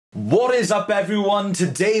What is up everyone?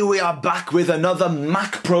 Today we are back with another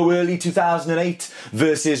Mac Pro early 2008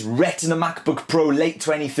 versus Retina MacBook Pro late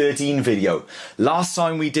 2013 video. Last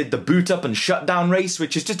time we did the boot up and shutdown race,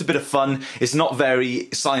 which is just a bit of fun. It's not very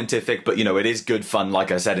scientific, but you know, it is good fun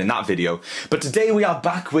like I said in that video. But today we are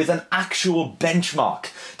back with an actual benchmark.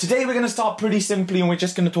 Today we're going to start pretty simply and we're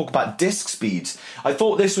just going to talk about disk speeds. I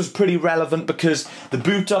thought this was pretty relevant because the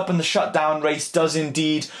boot up and the shutdown race does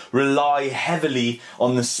indeed rely heavily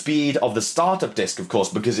on the speed of the startup disk, of course,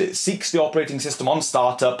 because it seeks the operating system on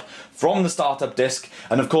startup from the startup disk.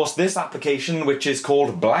 And of course this application, which is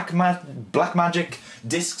called Blackmagic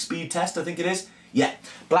Disk Speed Test, I think it is. Yeah,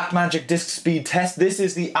 Blackmagic Disk Speed Test. This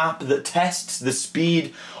is the app that tests the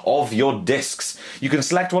speed of your disks. You can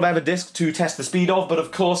select whatever disk to test the speed of, but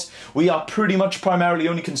of course we are pretty much primarily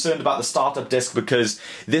only concerned about the startup disk because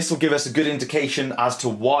this will give us a good indication as to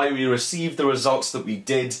why we received the results that we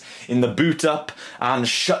did in the boot up and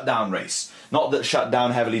shutdown race. Not that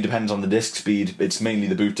shutdown heavily depends on the disk speed, it's mainly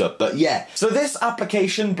the boot up, but yeah. So this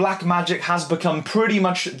application, Blackmagic, has become pretty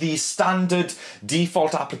much the standard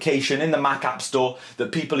default application in the Mac App Store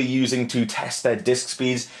that people are using to test their disk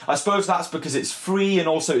speeds. I suppose that's because it's free and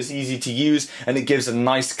also it's easy to use and it gives a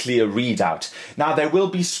nice clear readout. Now there will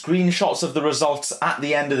be screenshots of the results at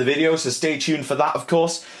the end of the video, so stay tuned for that of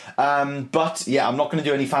course. But yeah, I'm not going to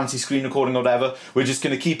do any fancy screen recording or whatever. We're just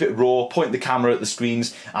going to keep it raw, point the camera at the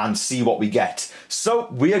screens and see what we get. So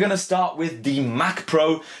we are going to start with the Mac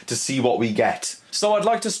Pro to see what we get. So I'd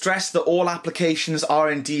like to stress that all applications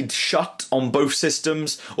are indeed shut on both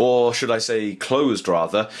systems, or should I say closed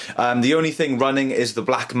rather. The only thing running is the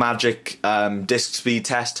Blackmagic disk speed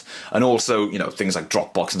test, and also, you know, things like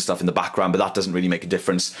Dropbox and stuff in the background, but that doesn't really make a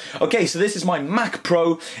difference. Okay, so this is my Mac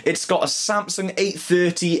Pro. It's got a Samsung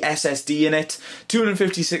 830 SSD in it,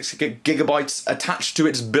 256 gigabytes attached to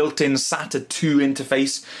its built-in SATA 2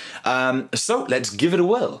 interface. So let's give it a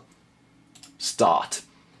whirl. Start.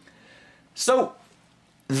 So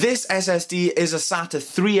this SSD is a SATA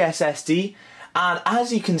 3 SSD, and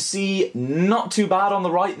as you can see, not too bad on the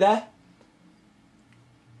right there.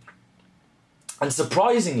 And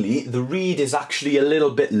surprisingly, the read is actually a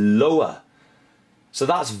little bit lower. So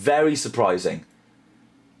that's very surprising.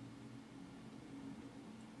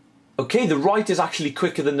 Okay, the write is actually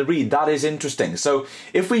quicker than the read. That is interesting. So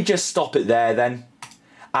if we just stop it there then,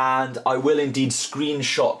 and I will indeed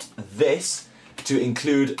screenshot this to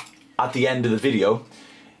include at the end of the video.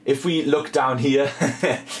 If we look down here,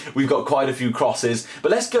 we've got quite a few crosses, but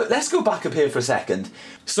let's go back up here for a second.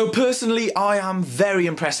 So personally, I am very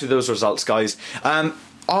impressed with those results, guys.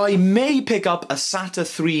 I may pick up a SATA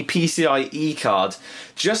 3 PCIe card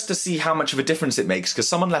just to see how much of a difference it makes, because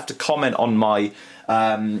someone left a comment on my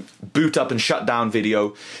boot up and shutdown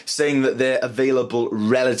video saying that they're available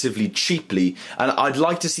relatively cheaply, and I'd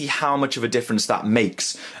like to see how much of a difference that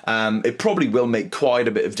makes. It probably will make quite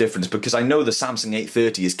a bit of difference because I know the Samsung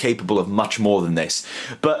 830 is capable of much more than this,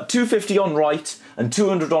 but 250 on write and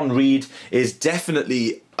 200 on read is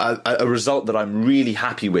definitely a result that I'm really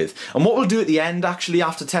happy with. And what we'll do at the end, actually,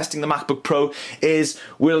 after testing the MacBook Pro, is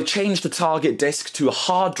we'll change the target disk to a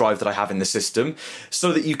hard drive that I have in the system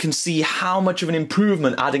so that you can see how much of an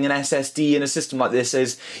improvement adding an SSD in a system like this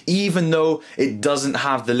is, even though it doesn't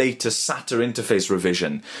have the latest SATA interface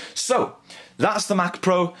revision. So that's the Mac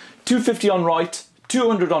Pro, 250 on write,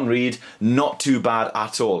 200 on read, not too bad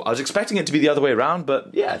at all. I was expecting it to be the other way around, but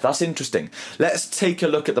yeah, that's interesting. Let's take a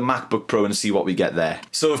look at the MacBook Pro and see what we get there.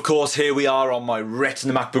 So of course, here we are on my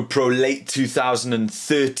Retina MacBook Pro late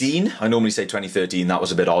 2013. I normally say 2013, that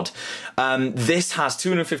was a bit odd. This has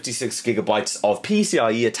 256 gigabytes of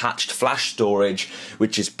PCIe attached flash storage,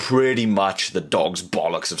 which is pretty much the dog's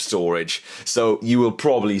bollocks of storage. So you will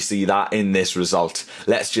probably see that in this result.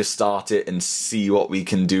 Let's just start it and see what we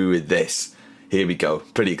can do with this. Here we go.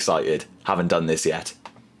 Pretty excited. Haven't done this yet.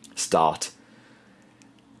 Start.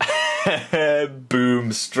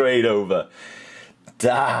 Boom. Straight over.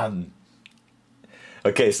 Damn.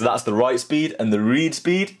 Okay, so that's the write speed and the read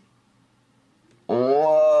speed.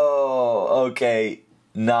 Whoa. Okay.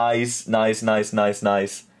 Nice, nice, nice, nice,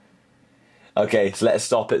 nice. Okay, so let's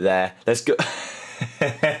stop it there. Let's go.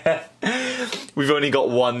 We've only got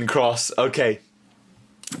one cross. Okay.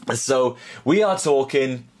 So we are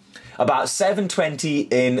talking about 720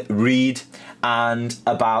 in read and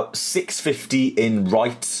about 650 in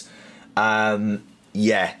write.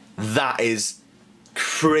 Yeah, that is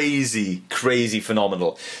crazy, crazy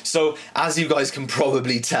phenomenal. So as you guys can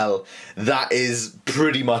probably tell, that is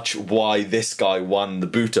pretty much why this guy won the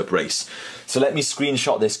boot up race. So let me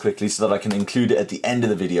screenshot this quickly so that I can include it at the end of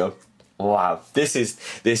the video. Wow, this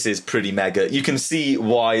is pretty mega. You can see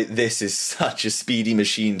why this is such a speedy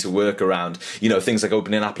machine to work around. You know, things like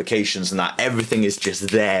opening applications and that, everything is just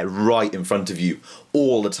there right in front of you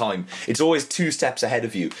all the time. It's always 2 steps ahead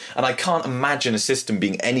of you. And I can't imagine a system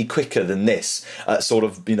being any quicker than this, sort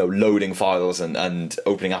of, you know, loading files and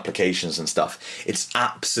opening applications and stuff. It's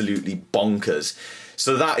absolutely bonkers.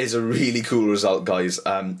 So that is a really cool result, guys.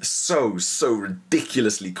 So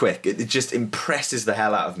ridiculously quick. It just impresses the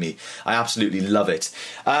hell out of me. I absolutely love it.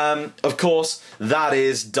 Of course, that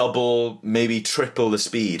is double, maybe triple the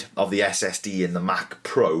speed of the SSD in the Mac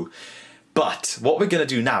Pro. But what we're going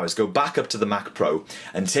to do now is go back up to the Mac Pro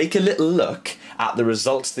and take a little look at the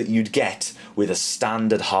results that you'd get with a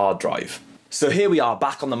standard hard drive. So here we are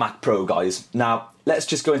back on the Mac Pro, guys. Now, let's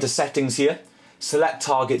just go into settings here, select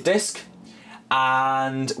target disk,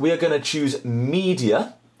 and we are going to choose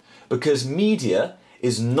media, because media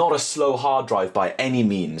is not a slow hard drive by any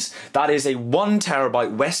means. That is a 1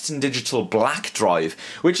 terabyte Western Digital black drive,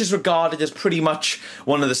 which is regarded as pretty much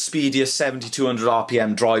one of the speediest 7200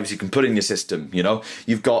 RPM drives you can put in your system. You know,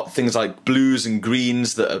 you've got things like blues and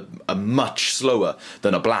greens that are much slower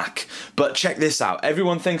than a black. But check this out.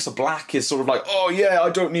 Everyone thinks a black is sort of like, oh yeah, I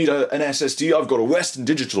don't need an SSD, I've got a Western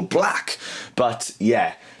Digital black. But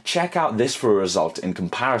yeah, check out this for a result in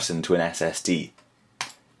comparison to an SSD.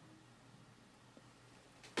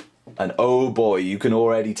 And oh boy, you can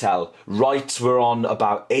already tell. Writes were on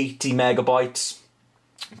about 80 megabytes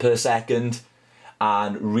per second,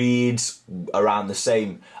 and reads around the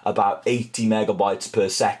same, about 80 megabytes per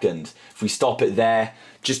second. If we stop it there,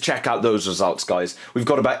 just check out those results, guys. We've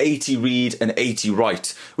got about 80 read and 80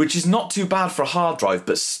 write, which is not too bad for a hard drive,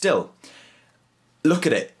 but still, look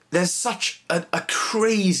at it. There's such a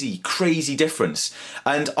crazy difference.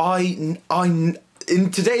 And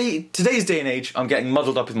in today's day and age, I'm getting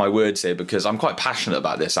muddled up with my words here because I'm quite passionate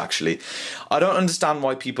about this, actually. I don't understand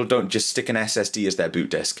why people don't just stick an SSD as their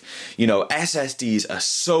boot disk. You know, SSDs are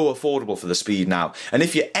so affordable for the speed now. And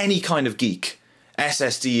if you're any kind of geek,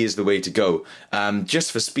 SSD is the way to go,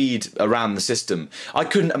 just for speed around the system. I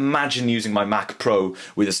couldn't imagine using my Mac Pro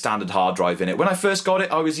with a standard hard drive in it. When I first got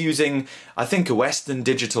it, I was using, I think, a Western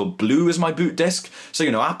Digital Blue as my boot disk. So,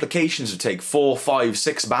 you know, applications would take 4, 5,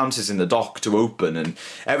 6 bounces in the dock to open, and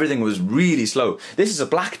everything was really slow. This is a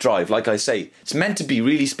black drive, like I say. It's meant to be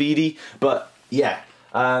really speedy, but yeah.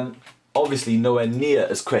 Obviously nowhere near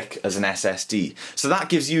as quick as an SSD. So that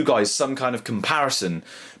gives you guys some kind of comparison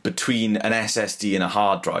between an SSD and a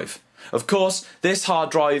hard drive. Of course, this hard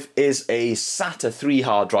drive is a SATA 3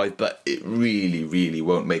 hard drive, but it really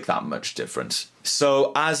won't make that much difference.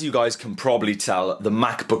 So, as you guys can probably tell, the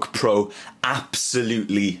MacBook Pro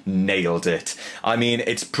absolutely nailed it. I mean,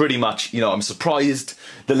 it's pretty much, you know, I'm surprised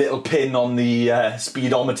the little pin on the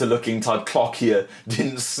speedometer looking type clock here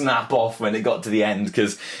didn't snap off when it got to the end,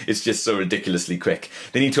 because it's just so ridiculously quick.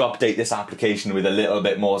 They need to update this application with a little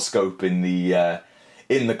bit more scope in the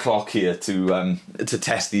clock here to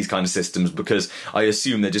test these kind of systems, because I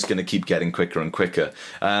assume they're just going to keep getting quicker and quicker.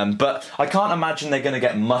 But I can't imagine they're going to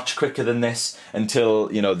get much quicker than this until,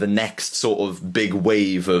 you know, the next sort of big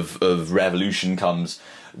wave of revolution comes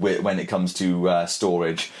when it comes to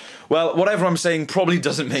storage. Well, whatever I'm saying probably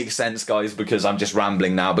doesn't make sense, guys, because I'm just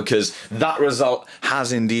rambling now, because that result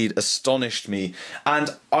has indeed astonished me.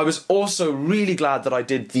 And I was also really glad that I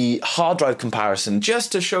did the hard drive comparison,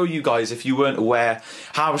 just to show you guys, if you weren't aware,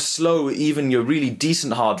 how slow even your really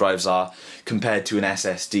decent hard drives are compared to an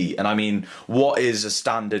SSD. And I mean, what is a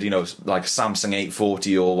standard, you know, like Samsung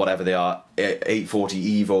 840 or whatever they are, 840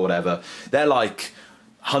 Eve or whatever, they're like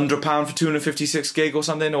 £100 for 256 gig or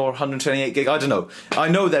something, or 128 gig, I don't know. I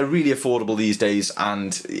know they're really affordable these days,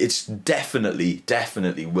 and it's definitely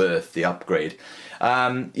worth the upgrade.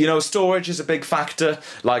 You know, storage is a big factor.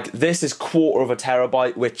 Like, this is 1/4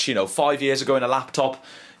 terabyte, which, you know, 5 years ago in a laptop,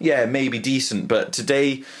 yeah, maybe decent, but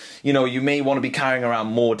today, you know, you may want to be carrying around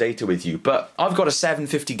more data with you. But I've got a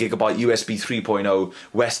 750 gigabyte USB 3.0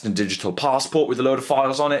 Western Digital Passport with a load of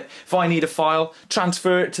files on it. If I need a file,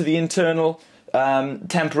 transfer it to the internal,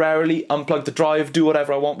 temporarily, unplug the drive, do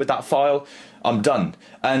whatever I want with that file, I'm done.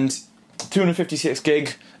 And 256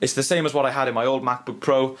 gig, it's the same as what I had in my old MacBook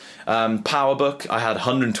Pro. PowerBook, I had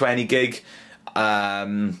 120 gig,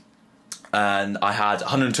 and I had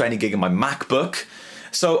 120 gig in my MacBook.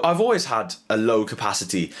 So I've always had a low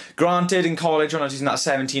capacity. Granted, in college when I was using that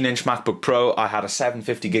 17-inch MacBook Pro, I had a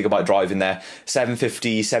 750 gigabyte drive in there,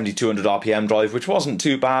 750, 7200 RPM drive, which wasn't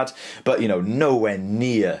too bad, but, you know, nowhere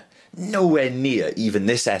near even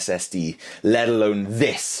this SSD, let alone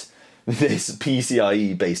this this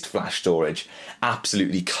PCIe based flash storage.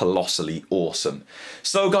 Absolutely colossally awesome.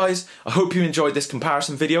 So guys, I hope you enjoyed this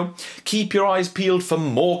comparison video. Keep your eyes peeled for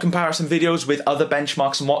more comparison videos with other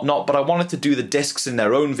benchmarks and whatnot, but I wanted to do the discs in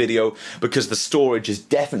their own video because the storage is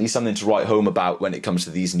definitely something to write home about when it comes to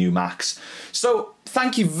these new Macs. So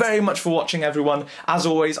thank you very much for watching, everyone. As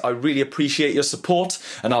always, I really appreciate your support,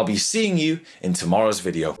 and I'll be seeing you in tomorrow's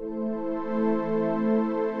video.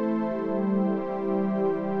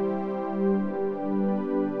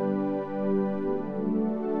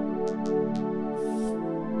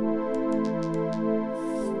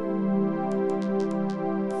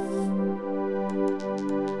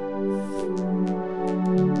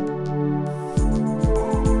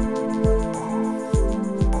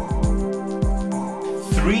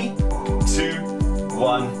 Three, two,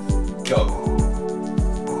 one, go.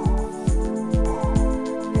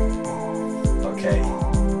 Okay.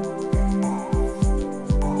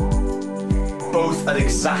 Both at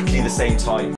exactly the same time.